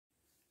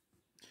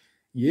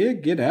Yeah,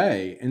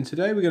 g'day. And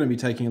today we're going to be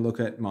taking a look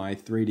at my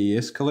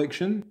 3DS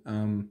collection.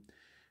 I'm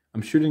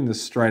shooting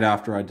this straight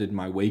after I did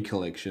my Wii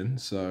collection,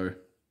 so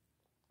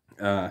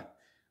I've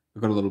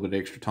got a little bit of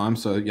extra time,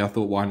 so yeah, I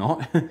thought why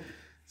not?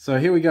 So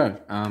here we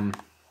go.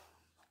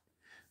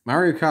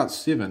 Mario Kart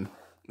 7.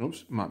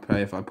 Oops, might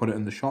pay if I put it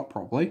in the shot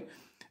properly.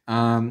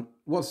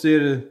 What's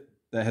there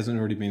that hasn't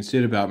already been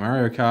said about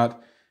Mario Kart?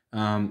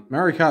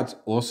 Mario Kart's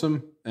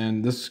awesome,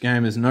 and this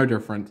game is no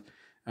different.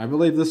 I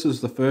believe this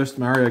is the first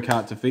Mario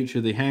Kart to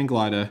feature the hang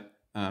glider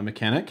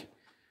mechanic,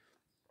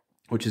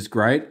 which is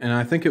great. And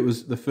I think it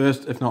was the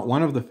first, if not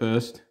one of the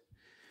first,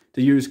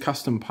 to use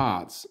custom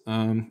parts.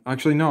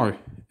 Actually, no,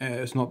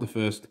 it's not the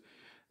first.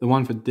 The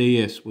one for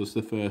DS was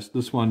the first.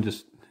 This one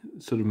just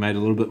sort of made a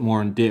little bit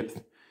more in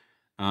depth.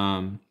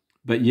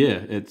 But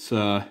yeah, it's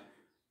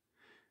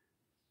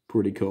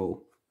pretty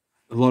cool.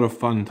 A lot of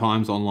fun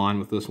times online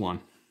with this one.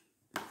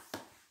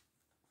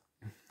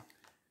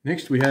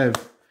 Next we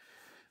have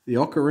the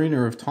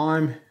Ocarina of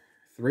Time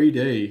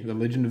 3D, The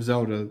Legend of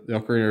Zelda, the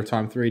Ocarina of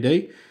Time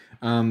 3D.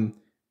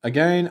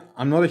 Again,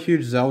 I'm not a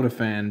huge Zelda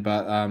fan,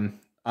 but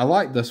I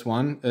like this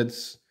one.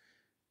 It's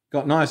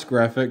got nice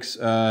graphics.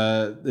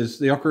 There's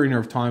the Ocarina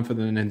of Time for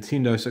the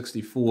Nintendo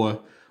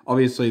 64.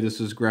 Obviously,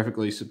 this is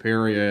graphically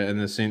superior in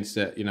the sense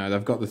that, you know,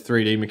 they've got the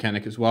 3D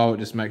mechanic as well. It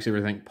just makes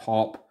everything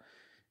pop.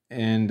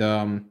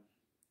 And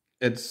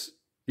it's,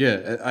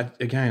 yeah,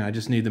 again, I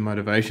just need the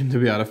motivation to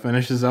be able to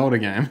finish a Zelda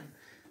game.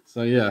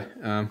 So yeah,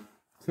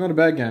 it's not a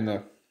bad game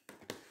though.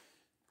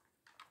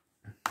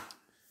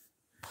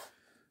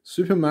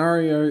 Super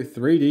Mario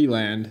 3D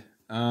Land.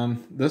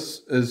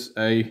 This is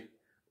a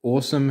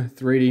awesome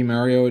 3D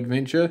Mario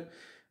adventure.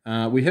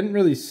 We hadn't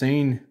really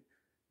seen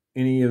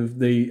any of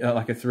the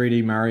like a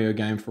 3D Mario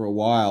game for a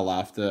while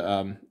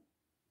after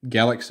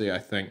Galaxy, I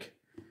think.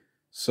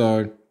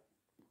 So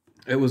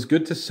it was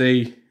good to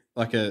see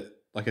like a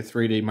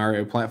 3D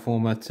Mario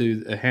platformer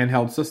to a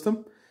handheld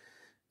system.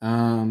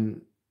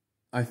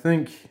 I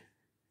think,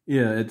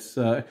 yeah, it's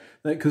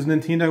because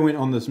Nintendo went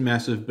on this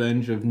massive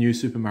binge of new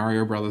Super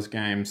Mario Brothers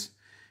games,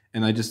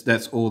 and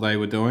that's all they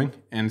were doing,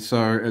 and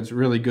so it's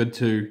really good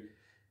to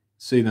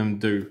see them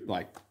do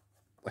like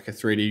a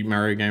 3D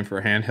Mario game for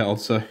a handheld.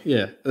 So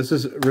yeah, this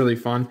is really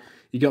fun.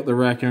 You got the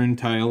raccoon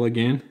tail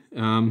again.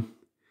 You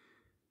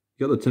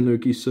got the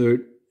Tanuki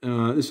suit.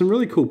 There's some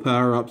really cool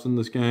power-ups in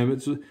this game.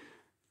 It's a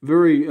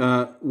very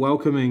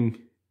welcoming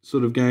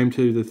sort of game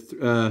to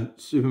the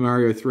Super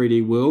Mario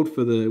 3D World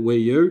for the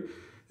Wii U.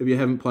 If you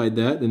haven't played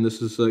that, then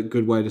this is a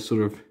good way to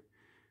sort of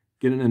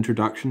get an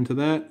introduction to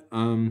that.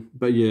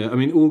 But yeah, I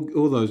mean,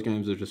 all those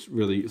games are just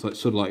really, it's like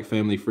sort of like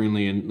family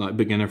friendly and like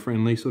beginner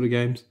friendly sort of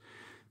games.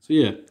 So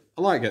yeah,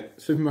 I like it.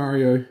 Super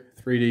Mario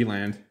 3D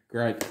Land,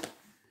 great.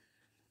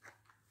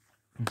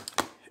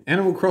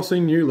 Animal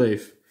Crossing New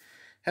Leaf.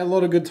 Had a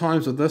lot of good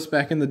times with this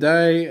back in the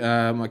day.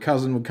 My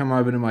cousin would come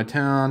over to my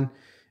town,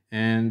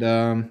 and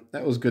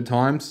that was good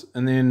times.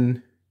 And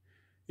then,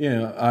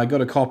 yeah, I got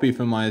a copy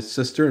for my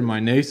sister and my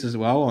niece as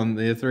well on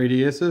their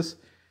 3DSs.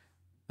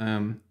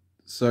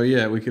 So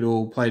yeah, we could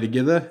all play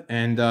together,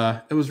 and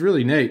it was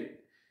really neat.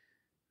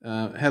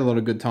 Had a lot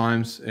of good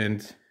times,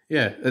 and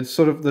yeah, it's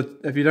sort of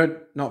if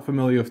you're not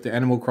familiar with the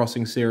Animal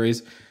Crossing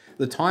series,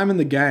 the time in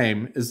the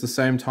game is the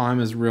same time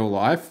as real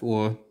life,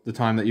 or the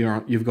time that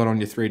you've got on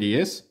your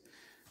 3DS,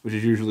 which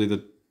is usually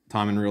the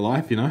time in real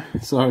life, you know.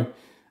 So,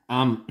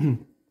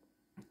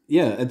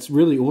 yeah, it's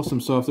really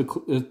awesome. So if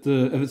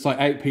it's like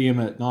 8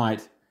 p.m. at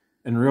night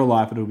in real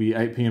life, it'll be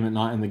 8 p.m. at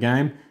night in the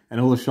game, and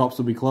all the shops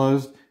will be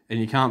closed, and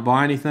you can't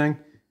buy anything.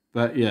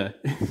 But yeah,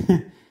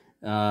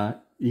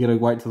 you gotta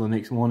wait till the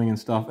next morning and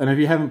stuff. And if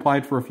you haven't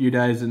played for a few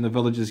days, then the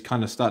villagers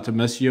kind of start to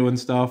miss you and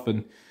stuff.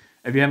 And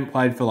if you haven't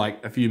played for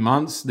like a few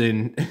months,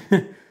 then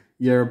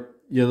your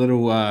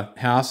little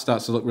house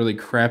starts to look really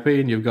crappy,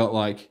 and you've got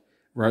like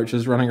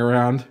roaches running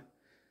around,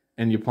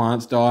 and your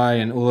plants die,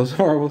 and all this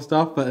horrible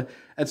stuff. But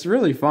it's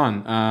really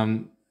fun.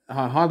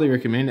 I highly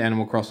recommend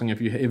Animal Crossing if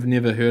you've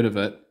never heard of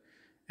it,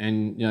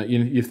 and you know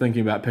you're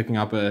thinking about picking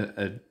up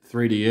a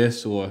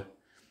 3DS or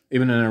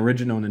even an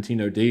original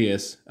Nintendo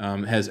DS.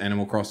 Has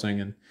Animal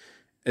Crossing, and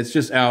it's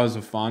just hours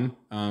of fun.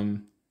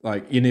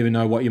 Like you never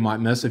know what you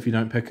might miss if you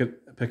don't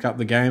pick up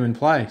the game and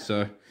play.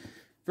 So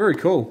very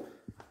cool.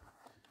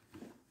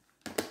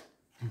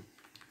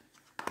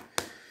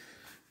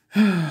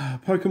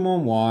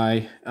 Pokemon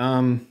Y.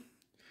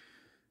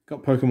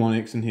 Got Pokemon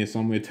X in here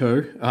somewhere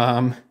too.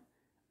 I'm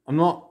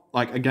not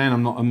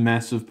I'm not a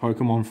massive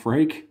Pokemon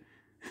freak,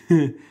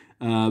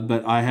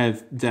 but I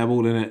have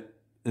dabbled in it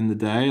in the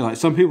day. Like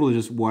some people are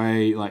just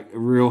way like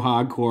real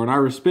hardcore, and I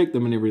respect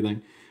them and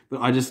everything, but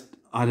I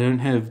don't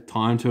have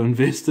time to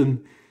invest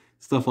in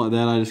stuff like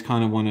that. I just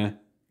kind of want to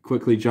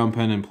quickly jump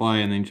in and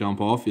play and then jump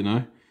off, you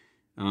know.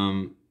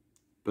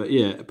 But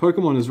yeah,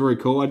 Pokemon is very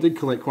cool. I did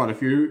collect quite a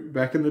few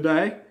back in the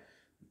day.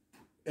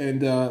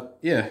 And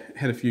yeah,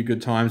 had a few good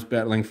times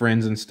battling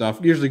friends and stuff.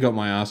 Usually got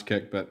my ass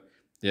kicked, but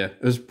yeah,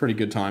 it was pretty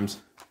good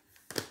times.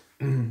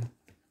 Oops,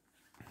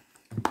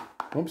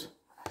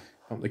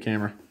 bump the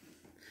camera.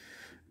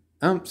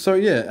 So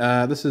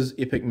yeah, this is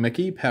Epic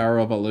Mickey Power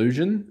of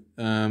Illusion.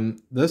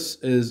 This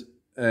is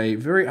a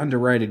very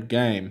underrated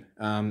game.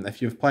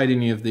 If you've played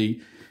any of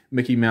the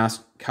Mickey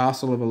Mouse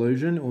Castle of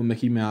Illusion or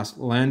Mickey Mouse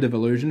Land of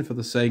Illusion for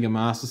the Sega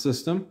Master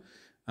System,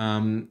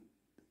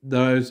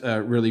 those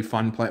are really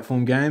fun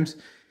platform games.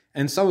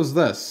 And so is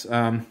this.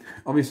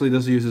 Obviously,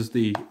 this uses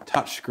the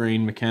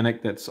touchscreen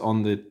mechanic that's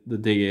on the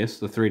DS,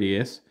 the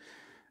 3DS.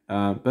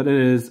 But it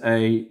is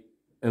a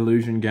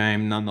illusion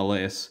game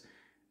nonetheless.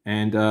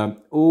 And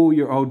all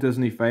your old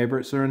Disney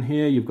favorites are in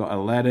here. You've got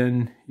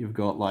Aladdin, you've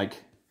got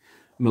like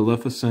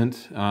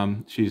Maleficent.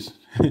 She's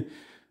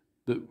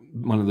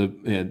one of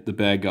the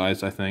bad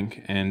guys, I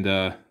think. And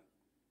yeah,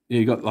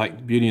 you got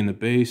like Beauty and the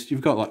Beast. You've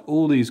got like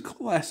all these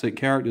classic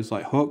characters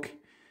like Hook,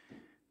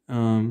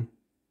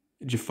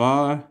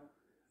 Jafar.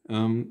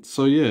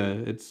 So yeah,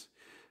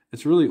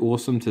 it's really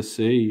awesome to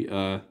see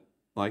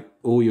like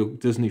all your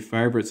Disney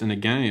favorites in a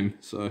game.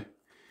 So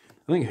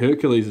I think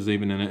Hercules is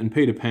even in it, and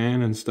Peter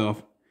Pan and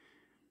stuff.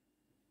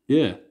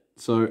 Yeah,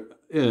 so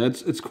yeah,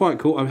 it's quite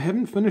cool. I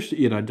haven't finished it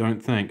yet, I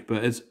don't think,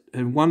 but it's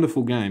a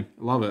wonderful game.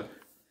 I love it.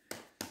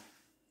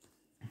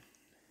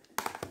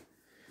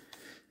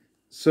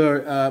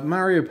 So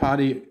Mario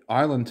Party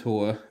Island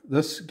Tour.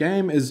 This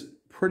game is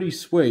pretty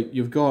sweet.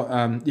 You've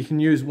got you can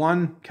use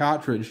one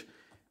cartridge,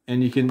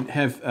 and you can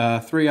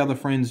have 3 other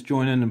friends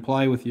join in and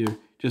play with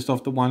you just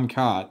off the one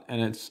cart, and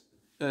it's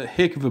a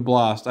heck of a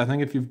blast. I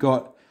think if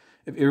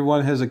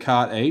everyone has a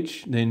cart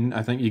each, then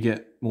I think you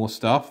get more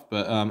stuff.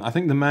 But I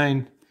think the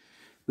main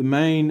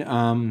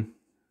no,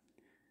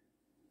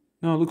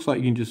 it looks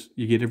like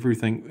you get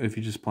everything if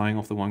you're just playing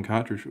off the one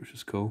cartridge, which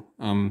is cool.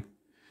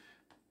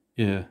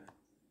 Yeah,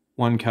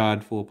 1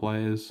 card, 4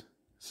 players.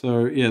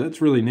 So yeah,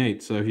 that's really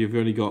neat. So if you've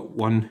only got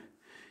one,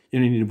 you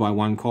only need to buy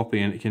 1 copy,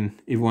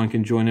 and everyone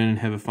can join in and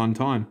have a fun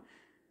time.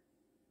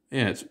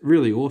 Yeah, it's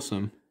really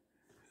awesome.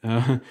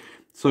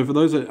 So for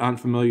those that aren't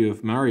familiar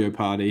with Mario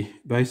Party,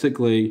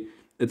 basically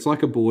it's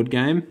like a board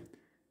game,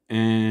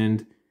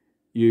 and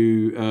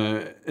you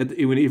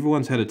when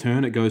everyone's had a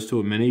turn, it goes to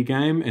a mini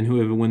game, and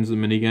whoever wins the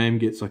mini game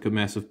gets like a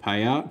massive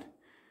payout.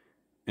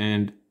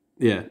 And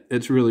yeah,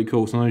 it's really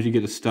cool. Sometimes you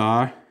get a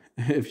star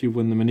if you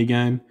win the mini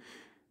game,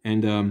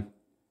 and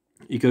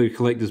you got to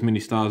collect as many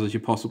stars as you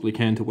possibly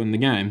can to win the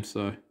game.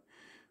 So,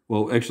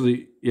 well,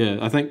 actually, yeah,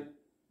 I think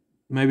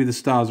maybe the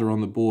stars are on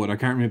the board. I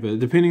can't remember.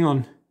 Depending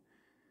on...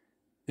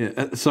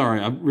 Yeah,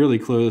 sorry, I'm really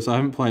clueless. I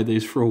haven't played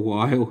these for a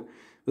while.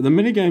 But the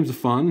mini games are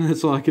fun.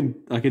 That's all I can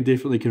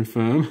definitely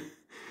confirm.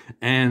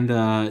 And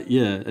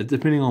yeah,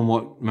 depending on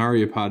what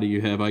Mario Party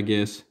you have, I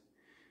guess.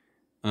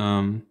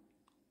 Yeah,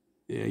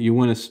 you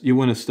win a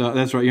star.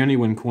 That's right. You only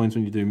win coins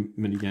when you do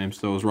mini games.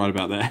 So I was right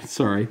about that.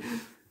 Sorry.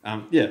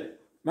 Yeah,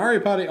 Mario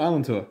Party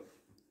Island Tour,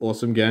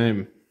 awesome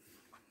game.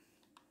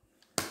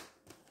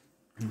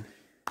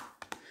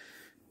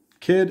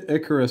 Kid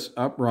Icarus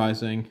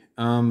Uprising.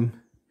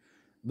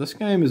 This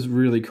game is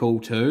really cool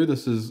too.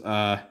 This is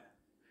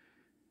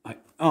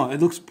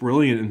it looks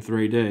brilliant in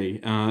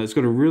 3D. It's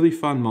got a really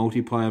fun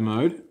multiplayer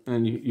mode,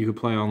 and you could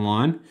play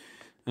online.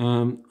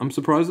 I'm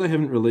surprised they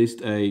haven't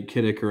released a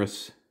Kid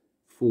Icarus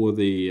for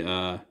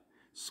the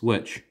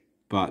Switch,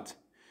 and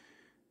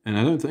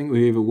I don't think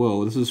we ever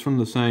will. This is from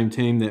the same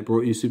team that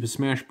brought you Super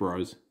Smash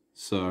Bros.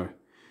 So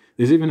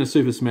there's even a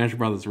Super Smash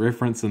Brothers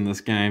reference in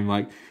this game.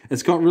 Like,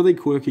 it's got really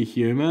quirky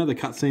humor. The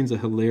cutscenes are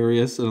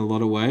hilarious in a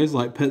lot of ways.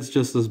 Like, Pit's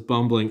just this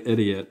bumbling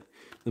idiot.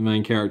 The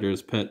main character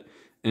is Pit,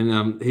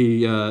 and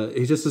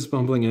he's just this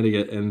bumbling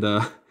idiot, and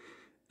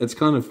it's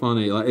kind of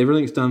funny. Like,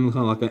 everything's done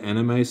kind of like an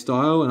anime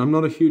style, and I'm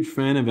not a huge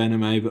fan of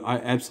anime, but I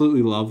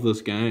absolutely love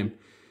this game.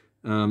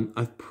 I'm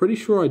pretty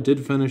sure I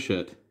did finish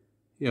it.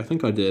 Yeah, I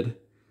think I did.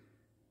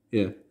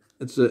 Yeah,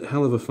 it's a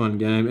hell of a fun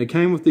game. It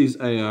came with these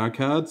AR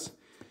cards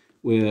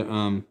where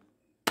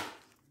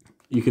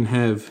you can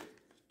have,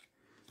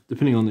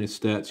 depending on their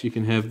stats, you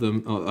can have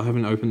them. Oh, I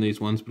haven't opened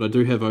these ones, but I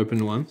do have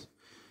opened ones.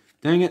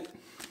 Dang it.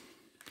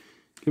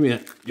 Give me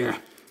that. Yeah.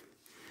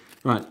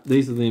 Right,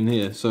 these are them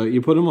here. So you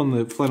put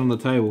them flat on the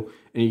table,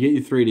 and you get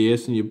your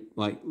 3DS, and you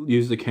like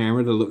use the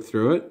camera to look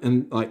through it,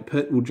 and like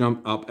Pit will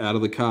jump up out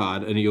of the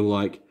card, and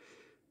he'll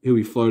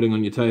be floating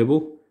on your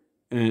table,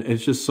 and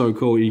it's just so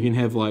cool. You can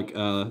have like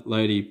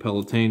Lady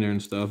Palutena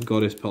and stuff,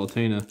 Goddess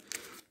Palutena,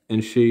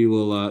 and she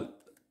will like,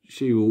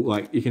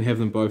 you can have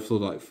them both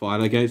sort of like fight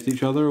against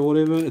each other or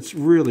whatever. It's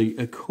really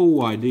a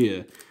cool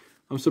idea.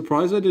 I'm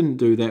surprised I didn't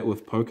do that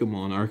with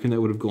Pokemon. I reckon that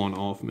would have gone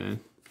off,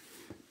 man.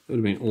 That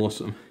would have been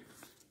awesome.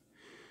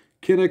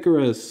 Kid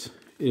Icarus,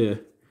 yeah.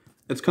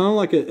 It's kind of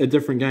like a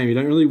different game. You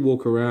don't really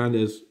walk around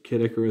as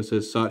Kid Icarus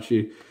as such.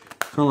 You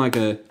kind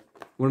of like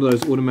one of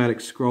those automatic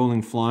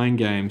scrolling flying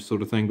games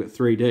sort of thing, but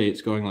 3D.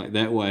 It's going like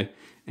that way.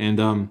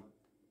 And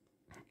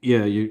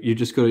yeah, you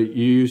just got to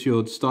use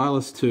your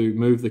stylus to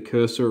move the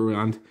cursor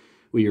around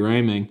where you're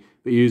aiming,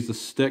 but you use the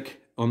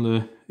stick on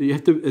the... You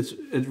have to. It's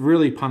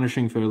really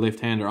punishing for a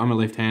left-hander. I'm a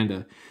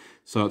left-hander,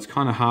 so it's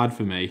kind of hard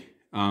for me.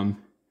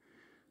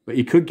 But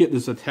you could get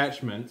this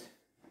attachment,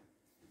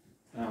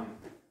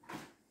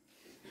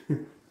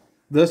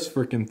 this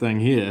freaking thing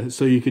here,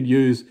 so you could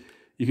use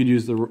you could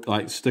use the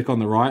like stick on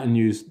the right and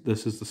use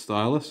this as the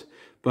stylus.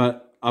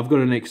 But I've got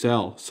an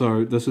XL,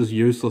 so this is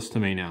useless to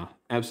me now.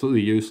 Absolutely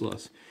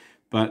useless.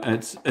 But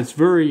it's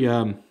very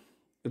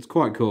it's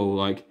quite cool.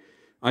 Like,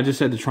 I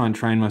just had to try and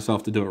train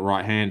myself to do it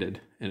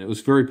right-handed, and it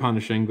was very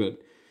punishing, but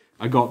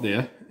I got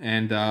there.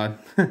 And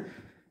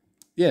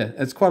yeah,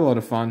 it's quite a lot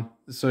of fun.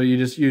 So you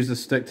just use the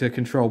stick to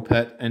control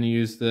pit, and you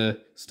use the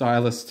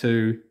stylus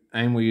to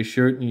aim where you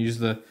shoot, and you use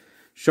the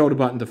shoulder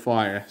button to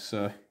fire.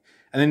 So,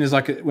 and then there's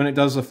like when it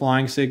does the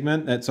flying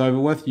segment, that's over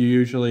with. You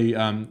usually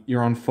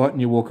you're on foot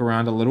and you walk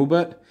around a little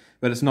bit,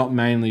 but it's not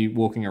mainly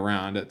walking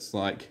around. It's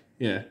like,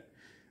 yeah.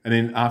 And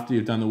then after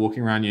you've done the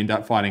walking around, you end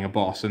up fighting a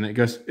boss, and it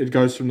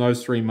goes from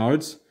those 3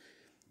 modes.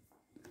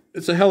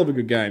 It's a hell of a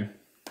good game.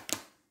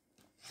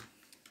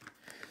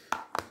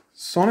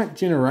 Sonic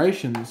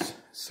Generations.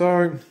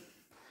 So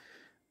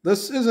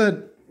this is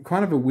a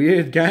kind of a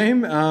weird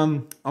game.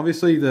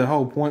 Obviously, the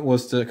whole point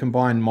was to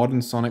combine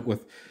modern Sonic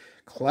with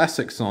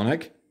classic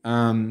Sonic.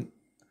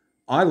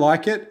 I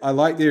like it. I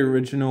like the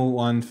original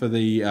one for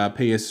the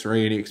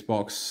PS3 and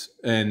Xbox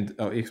and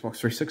Xbox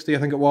 360, I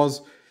think it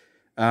was.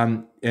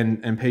 And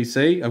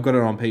PC. I've got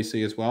it on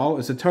PC as well.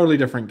 It's a totally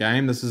different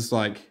game. This is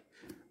like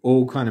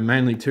all kind of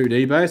mainly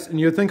 2D based, and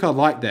you'd think I'd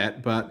like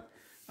that, but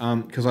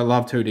because I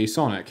love 2D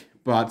Sonic.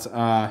 But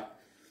I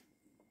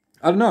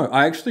don't know.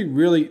 I actually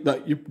really,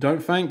 like, you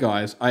don't faint,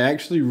 guys. I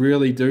actually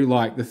really do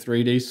like the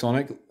 3D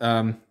Sonic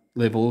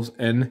levels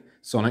in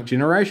Sonic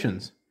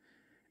Generations.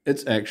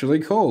 It's actually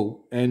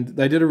cool, and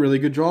they did a really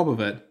good job of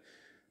it.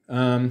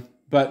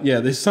 But yeah,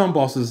 there's some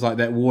bosses like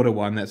that water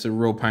one that's a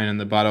real pain in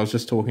the butt. I was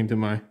just talking to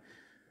my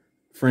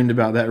friend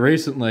about that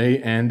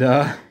recently, and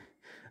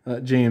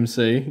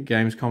GMC,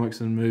 Games, Comics,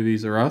 and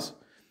Movies Are Us.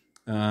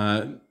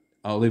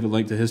 I'll leave a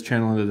link to his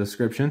channel in the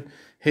description.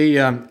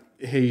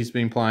 He's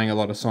been playing a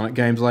lot of Sonic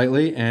games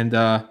lately, and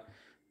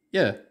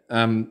yeah,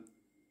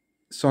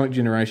 Sonic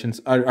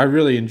Generations. I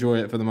really enjoy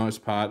it for the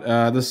most part.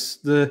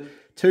 The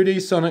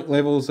 2D Sonic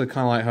levels are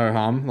kind of like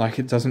ho-hum. Like,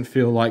 it doesn't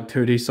feel like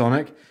 2D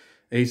Sonic.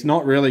 He's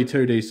not really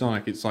 2D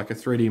Sonic. It's like a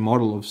 3D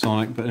model of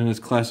Sonic, but in his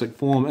classic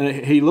form.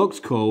 And he looks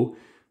cool.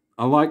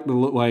 I like the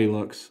way he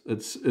looks.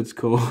 It's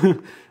cool.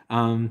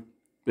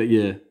 But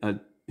yeah,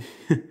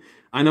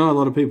 I know a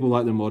lot of people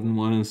like the modern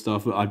one and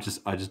stuff, but I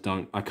just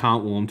don't. I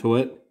can't warm to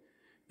it.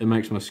 It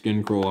makes my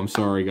skin crawl. I'm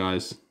sorry,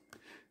 guys.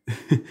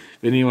 But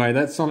anyway,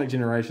 that's Sonic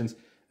Generations.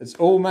 It's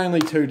all mainly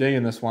 2D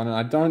in this one, and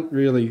I don't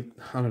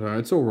know.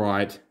 It's all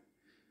right.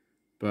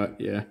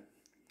 But yeah,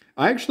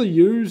 I actually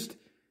used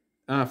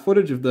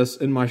footage of this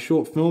in my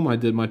short film I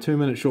did, my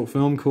 2-minute short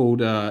film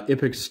called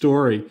Epic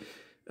Story.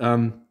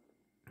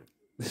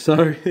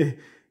 So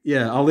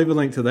yeah, I'll leave a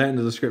link to that in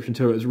the description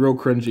too. It's real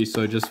cringy,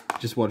 so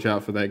just watch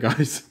out for that,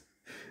 guys.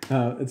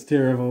 It's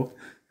terrible.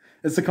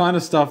 It's the kind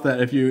of stuff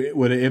that if you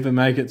were to ever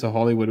make it to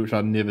Hollywood, which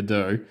I'd never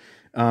do,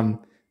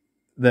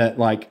 that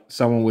like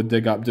someone would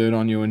dig up dirt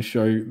on you and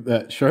show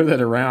that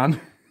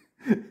around.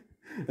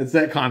 It's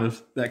that kind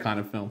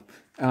of film.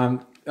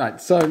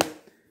 Right, so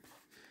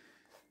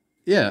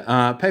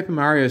yeah, Paper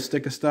Mario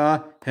Sticker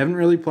Star. Haven't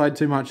really played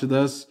too much of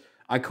this.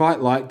 I quite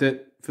liked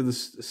it for the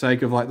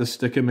sake of like the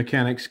sticker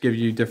mechanics. Give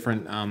you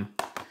different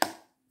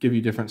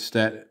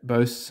stat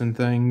boosts and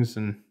things,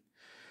 and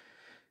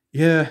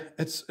yeah,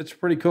 it's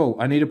pretty cool.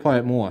 I need to play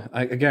it more.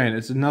 Again,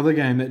 it's another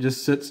game that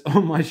just sits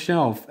on my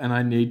shelf, and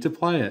I need to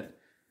play it.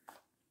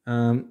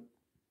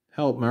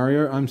 Help,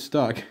 Mario! I'm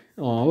stuck.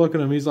 Oh, look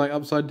at him. He's like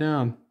upside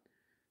down.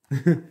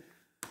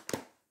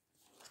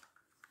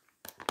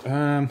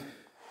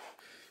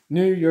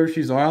 New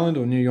Yoshi's Island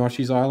or New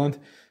Yoshi's Island.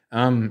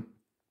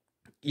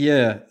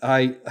 Yeah,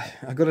 I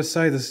gotta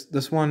say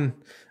this one,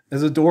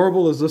 as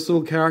adorable as this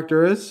little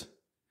character is,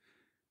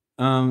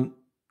 I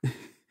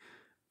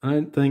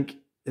don't think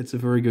it's a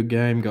very good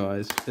game,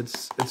 guys.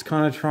 It's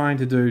kind of trying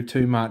to do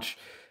too much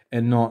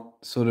and not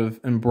sort of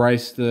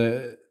embrace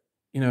the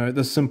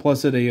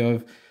simplicity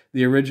of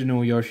the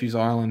original Yoshi's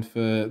Island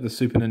for the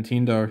Super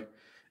Nintendo.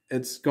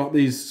 It's got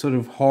these sort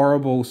of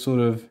horrible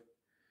sort of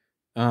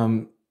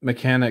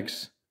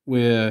mechanics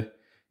where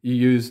you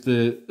use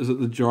the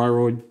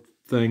gyroid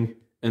thing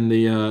in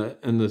the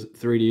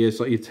 3DS,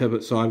 like you tap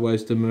it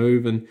sideways to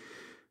move, and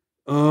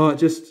I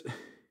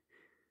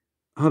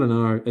don't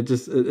know,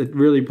 it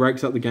really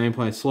breaks up the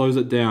gameplay. It slows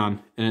it down,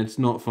 and it's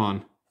not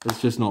fun.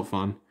 It's just not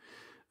fun.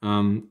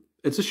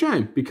 It's a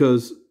shame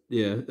because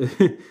yeah,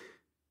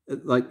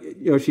 like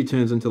Yoshi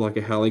turns into like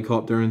a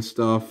helicopter and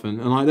stuff,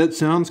 and like that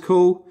sounds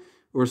cool,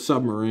 or a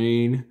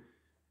submarine.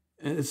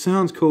 It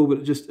sounds cool, but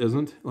it just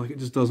isn't. Like, it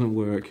just doesn't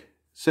work.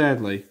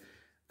 Sadly.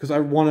 Because I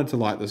wanted to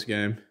like this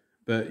game.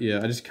 But yeah,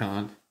 I just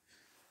can't.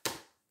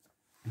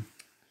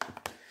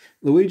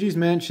 Luigi's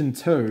Mansion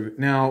 2.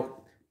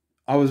 Now,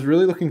 I was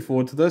really looking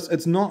forward to this.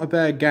 It's not a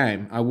bad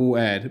game, I will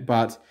add.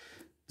 But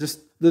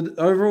just the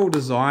overall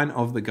design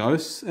of the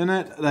ghosts in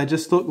it, they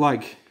just look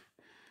like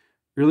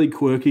really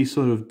quirky,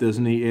 sort of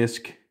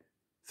Disney-esque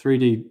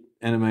 3D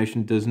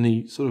animation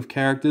Disney sort of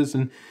characters.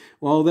 And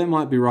well, that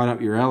might be right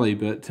up your alley,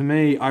 but to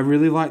me, I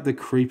really like the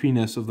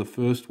creepiness of the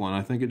first one.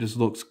 I think it just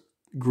looks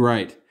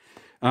great.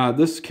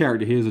 This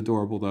character here is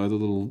adorable though, the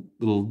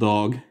little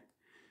dog.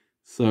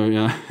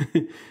 So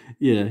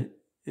yeah,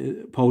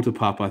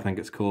 Polterpup I think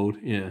it's called.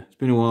 Yeah, it's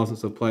been a while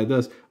since I've played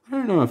this. I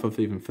don't know if I've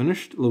even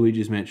finished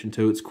Luigi's Mansion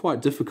 2. It's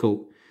quite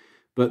difficult.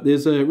 But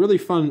there's a really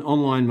fun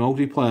online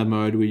multiplayer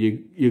mode where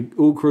you're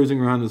all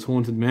cruising around this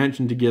haunted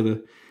mansion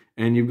together,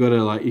 and you've got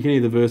to, like, you can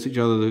either verse each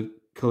other to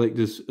collect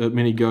as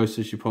many ghosts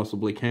as you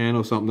possibly can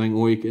or something,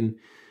 or you can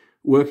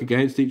work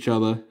against each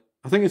other.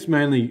 I think it's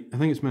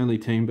mainly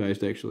team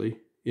based actually.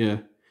 Yeah,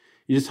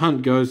 you just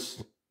hunt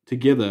ghosts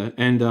together,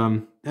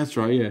 and that's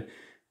right. Yeah,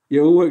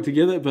 you all work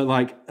together, but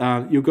like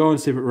you'll go in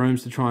separate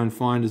rooms to try and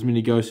find as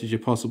many ghosts as you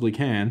possibly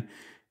can,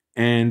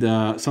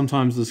 and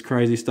sometimes this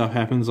crazy stuff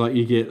happens, like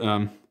you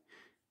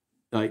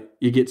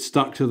get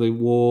stuck to the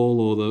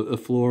wall or the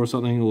floor or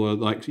something, or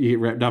like you get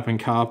wrapped up in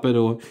carpet,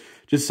 or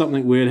just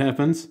something weird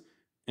happens,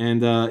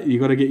 and you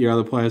got to get your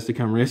other players to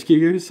come rescue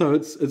you. So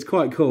it's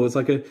quite cool. It's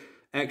like a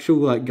actual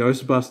like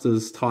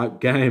Ghostbusters type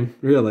game,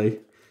 really.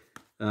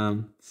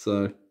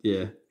 So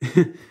yeah,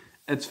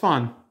 it's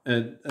fun,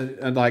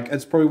 and like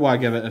it's probably why I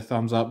give it a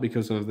thumbs up,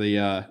 because of the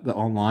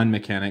online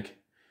mechanic.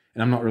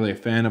 And I'm not really a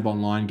fan of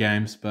online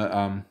games, but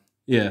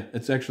yeah,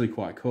 it's actually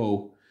quite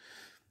cool.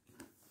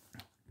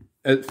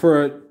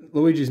 For a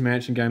Luigi's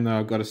Mansion game, though,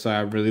 I've got to say I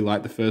really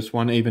like the first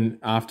one, even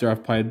after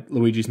I've played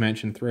Luigi's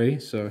Mansion 3.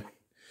 So,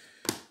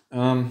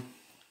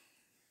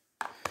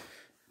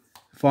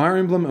 Fire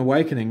Emblem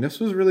Awakening.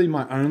 This was really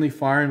my only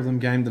Fire Emblem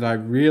game that I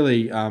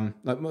really,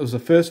 it was the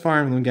first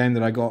Fire Emblem game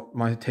that I got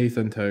my teeth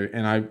into,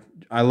 and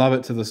I love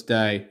it to this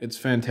day. It's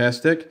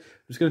fantastic. I'm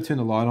just going to turn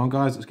the light on,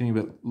 guys. It's getting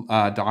a bit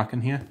dark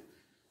in here.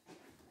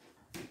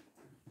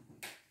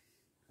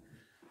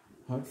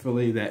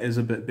 Hopefully that is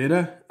a bit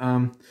better.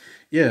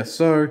 Yeah,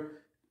 so,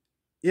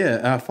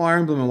 yeah, Fire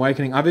Emblem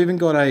Awakening. I've even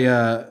got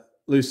a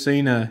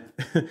Lucina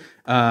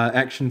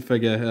action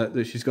figure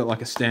that she's got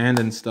like a stand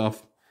and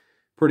stuff.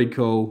 Pretty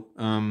cool.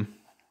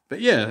 But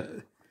yeah,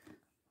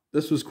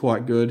 this was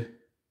quite good,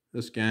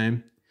 this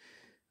game.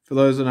 For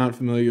those that aren't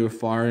familiar with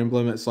Fire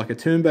Emblem, it's like a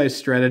turn-based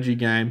strategy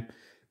game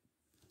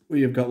where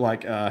you've got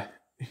like,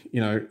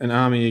 you know, an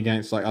army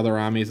against like other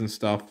armies and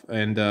stuff,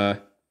 and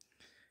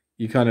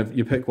you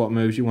pick what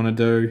moves you want to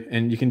do,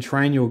 and you can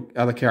train your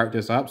other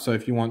characters up. So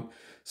if you want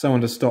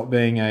someone to stop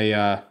being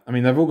I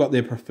mean, they've all got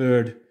their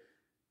preferred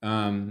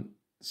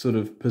sort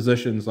of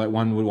positions. Like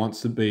one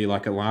wants to be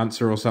like a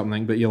lancer or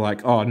something, but you're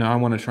like, oh no, I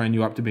want to train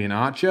you up to be an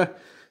archer.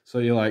 So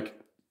you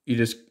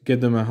just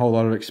give them a whole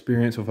lot of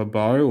experience with a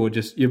bow, or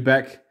just you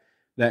back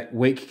that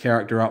weak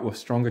character up with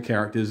stronger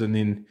characters, and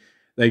then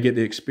they get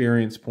the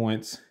experience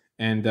points,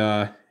 and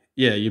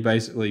yeah, you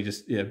basically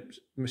just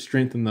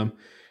strengthen them.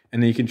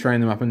 And then you can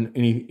train them up in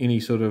any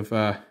sort of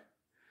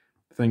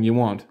thing you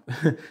want.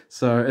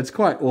 So it's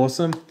quite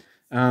awesome.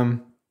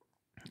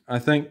 I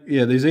think,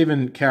 yeah, there's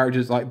even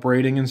characters like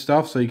breeding and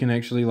stuff, so you can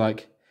actually,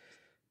 like,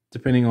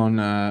 depending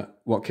on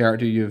what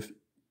character you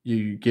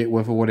get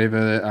with or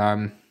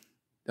whatever,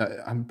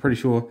 I'm pretty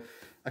sure,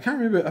 I can't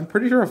remember, I'm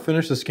pretty sure I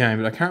finished this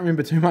game, but I can't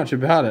remember too much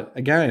about it.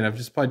 Again, I've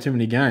just played too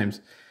many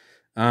games.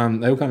 They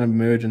all kind of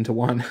merge into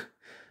one.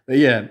 But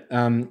yeah,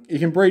 you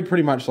can breed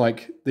pretty much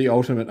like the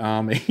ultimate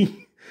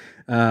army.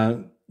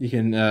 You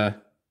can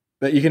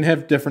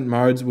have different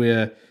modes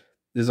where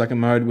there's like a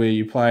mode where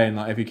you play, and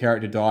like if your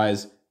character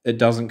dies, it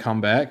doesn't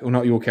come back. Well,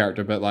 not your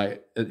character, but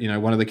like, you know,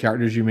 one of the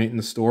characters you meet in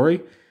the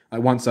story.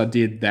 Like once they're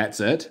dead, that's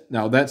it.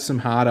 Now that's some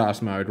hard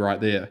ass mode right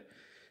there.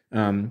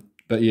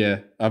 But yeah,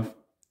 I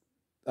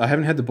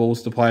haven't had the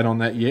balls to play it on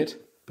that yet,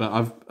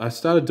 but I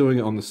started doing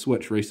it on the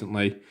Switch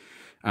recently,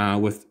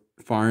 with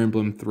Fire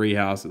Emblem Three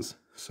Houses.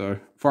 So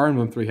Fire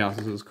Emblem Three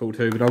Houses is cool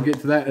too, but I'll get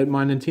to that in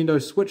my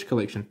Nintendo Switch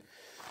collection.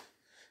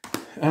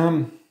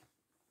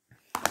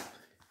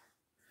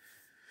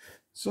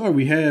 So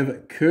we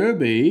have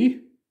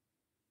Kirby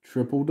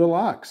Triple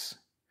Deluxe.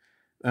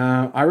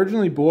 I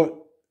originally bought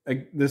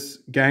this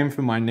game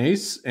for my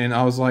niece, and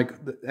I was like,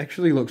 it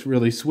actually looks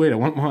really sweet. I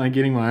want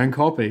getting my own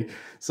copy.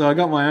 So I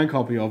got my own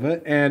copy of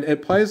it, and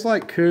it plays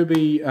like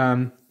Kirby's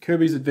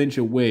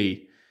Adventure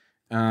Wii,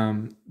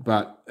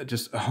 but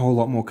just a whole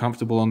lot more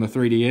comfortable on the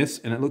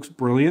 3DS, and it looks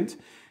brilliant,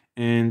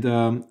 and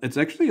it's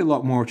actually a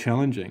lot more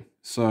challenging.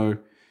 So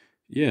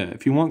yeah,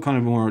 if you want kind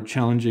of more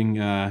challenging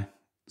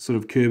sort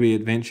of Kirby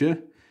adventure,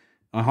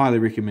 I highly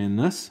recommend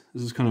this.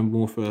 This is kind of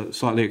more for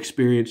slightly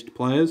experienced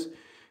players,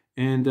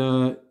 and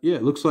yeah,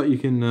 it looks like you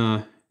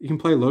can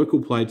play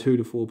local play 2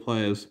 to 4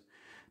 players.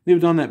 Never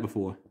done that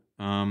before.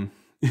 Oh,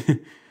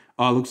 it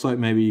looks like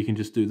maybe you can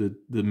just do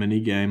the mini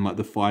game, like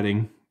the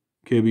fighting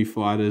Kirby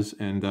Fighters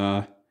and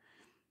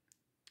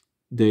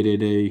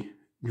DDD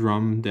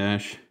Drum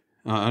Dash.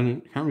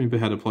 I can't remember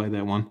how to play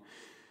that one,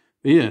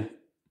 but yeah.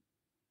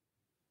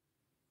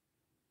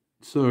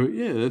 So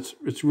yeah,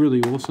 it's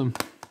really awesome,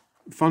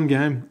 fun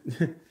game.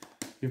 If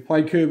you've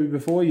played Kirby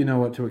before, you know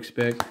what to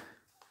expect.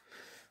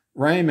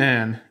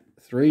 Rayman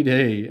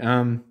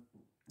 3D.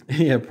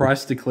 Yeah,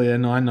 price to clear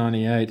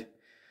 $9.98,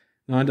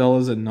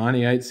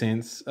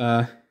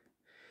 $9.98.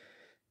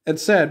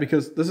 It's sad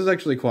because this is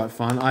actually quite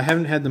fun. I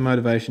haven't had the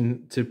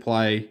motivation to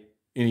play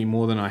any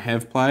more than I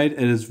have played. It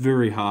is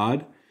very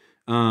hard.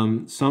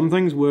 Some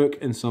things work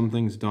and some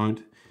things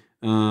don't.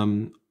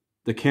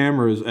 The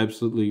camera is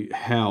absolutely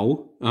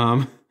hell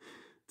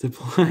to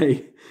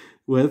play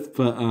with,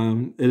 but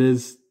it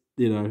is,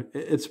 you know,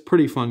 it's a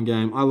pretty fun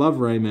game. I love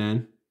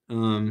Rayman,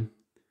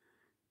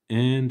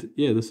 and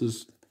yeah, this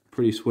is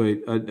pretty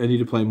sweet. I need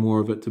to play more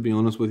of it, to be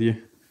honest with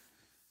you.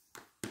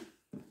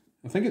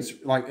 I think it's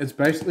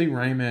basically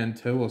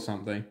Rayman 2 or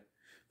something,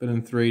 but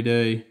in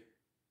 3D.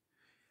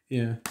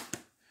 Yeah.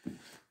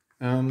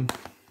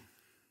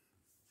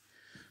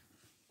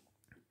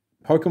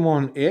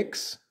 Pokemon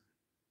X.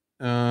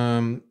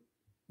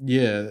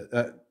 Yeah,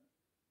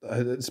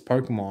 it's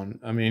Pokemon.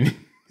 I mean,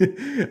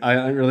 I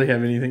don't really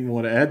have anything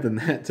more to add than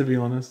that, to be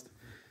honest.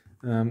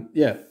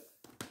 Yeah,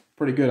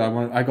 pretty good.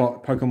 I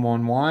got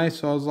Pokemon Y,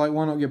 so I was like,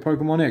 why not get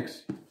Pokemon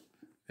X?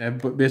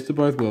 Have best of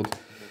both worlds.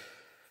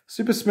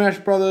 Super Smash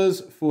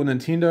Brothers for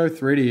Nintendo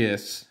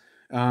 3DS.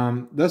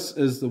 This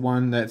is the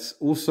one that's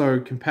also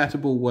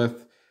compatible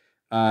with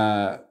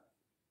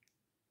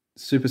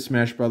Super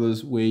Smash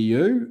Brothers Wii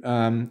U.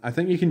 I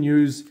think you can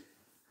use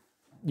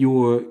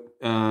your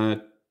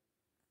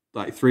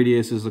like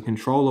 3DS as a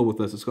controller with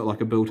this. It's got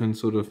like a built-in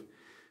sort of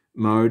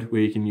mode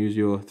where you can use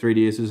your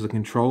 3DS as a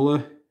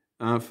controller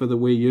for the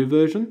Wii U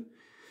version,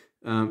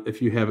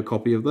 if you have a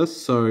copy of this.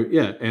 So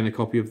yeah, and a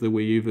copy of the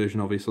Wii U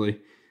version, obviously.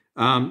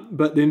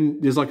 But then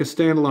there's like a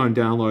standalone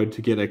download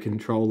to get a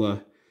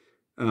controller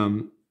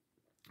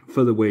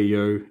for the Wii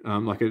U,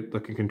 like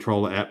a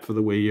controller app for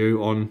the Wii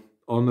U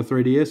on the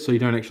 3DS. So you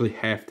don't actually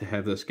have to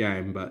have this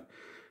game, but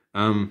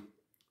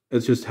it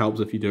just helps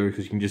if you do,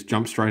 because you can just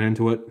jump straight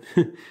into it.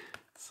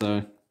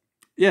 So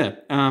yeah,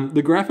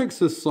 the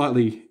graphics is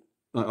slightly,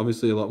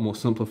 obviously a lot more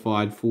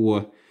simplified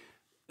for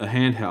a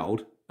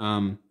handheld.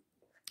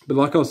 But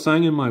like I was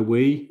saying in my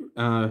Wii,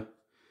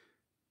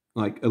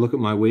 like a look at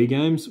my Wii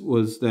games,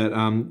 was that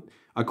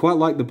I quite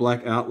like the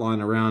black outline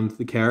around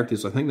the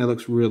characters. I think that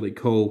looks really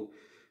cool.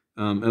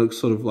 It looks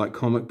sort of like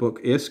comic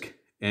book-esque,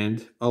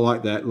 and I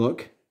like that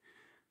look.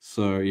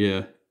 So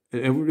yeah,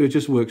 it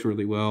just works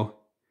really well.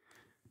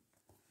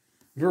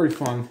 Very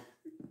fun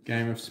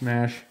game of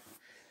Smash.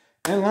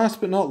 And last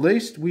but not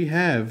least, we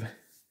have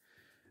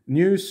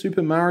New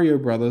Super Mario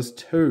Brothers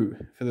 2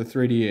 for the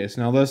 3DS.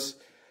 Now this,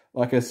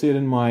 like I said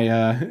in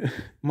my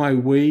my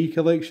Wii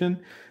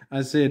collection,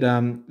 I said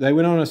they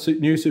went on a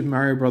new Super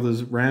Mario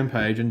Brothers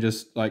rampage and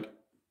just like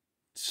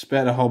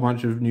spat a whole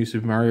bunch of New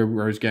Super Mario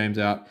Bros. Games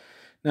out.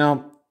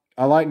 Now,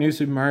 I like New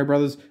Super Mario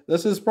Brothers.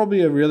 This is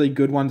probably a really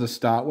good one to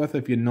start with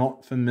if you're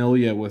not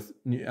familiar with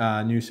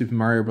New Super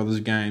Mario Brothers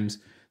games.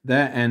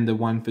 That and the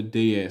one for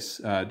DS,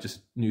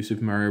 just New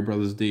Super Mario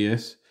Brothers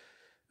DS.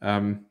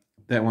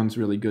 That one's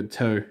really good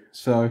too.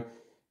 So,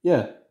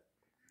 yeah.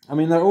 I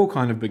mean, they're all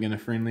kind of beginner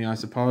friendly, I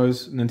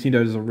suppose.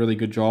 Nintendo does a really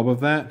good job of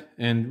that,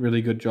 and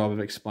really good job of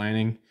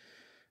explaining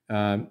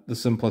the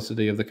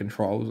simplicity of the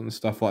controls and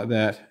stuff like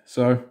that.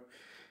 So,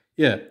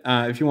 yeah,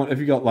 if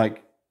you got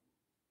like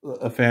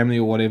a family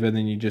or whatever,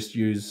 then you just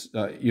use,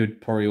 you'd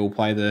probably all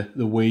play the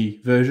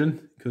Wii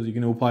version, because you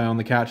can all play on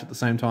the couch at the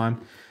same time.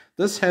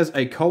 This has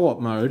a co-op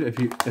mode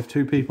if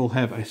two people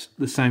have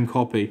the same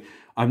copy.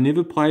 I've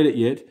never played it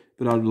yet,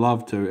 but I'd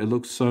love to. It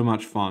looks so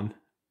much fun.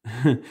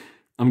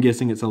 I'm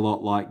guessing it's a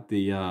lot like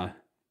the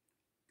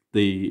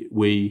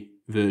Wii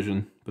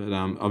version, but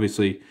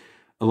obviously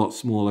a lot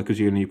smaller because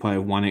you only play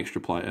with one extra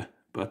player.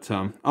 But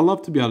I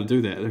love to be able to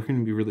do that. They're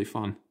going to be really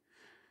fun.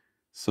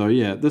 So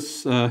yeah,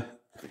 this the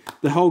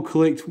whole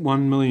collect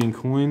 1 million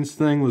coins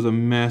thing was a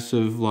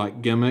massive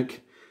like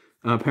gimmick.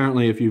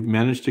 Apparently, if you've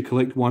managed to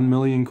collect 1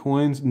 million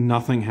coins,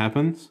 nothing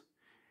happens.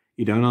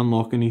 You don't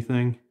unlock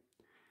anything.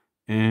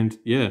 And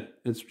yeah,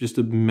 it's just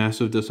a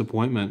massive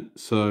disappointment.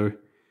 So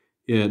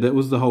yeah, that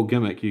was the whole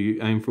gimmick. You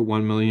aim for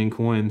 1 million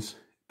coins.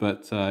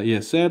 But yeah,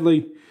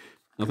 sadly,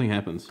 nothing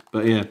happens.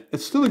 But yeah,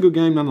 it's still a good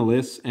game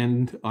nonetheless,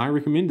 and I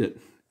recommend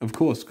it, of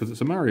course, because it's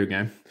a Mario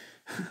game.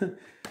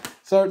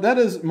 So that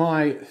is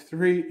my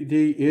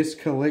 3DS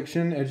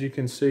collection, as you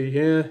can see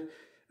here.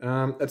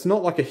 It's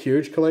not like a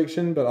huge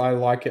collection, but I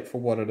like it for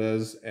what it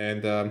is.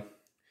 And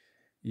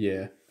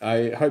yeah,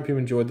 I hope you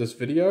enjoyed this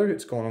video.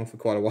 It's gone on for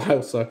quite a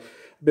while, so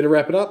better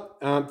wrap it up.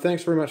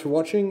 Thanks very much for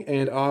watching,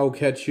 and I'll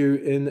catch you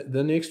in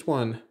the next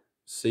one.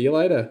 See you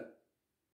later.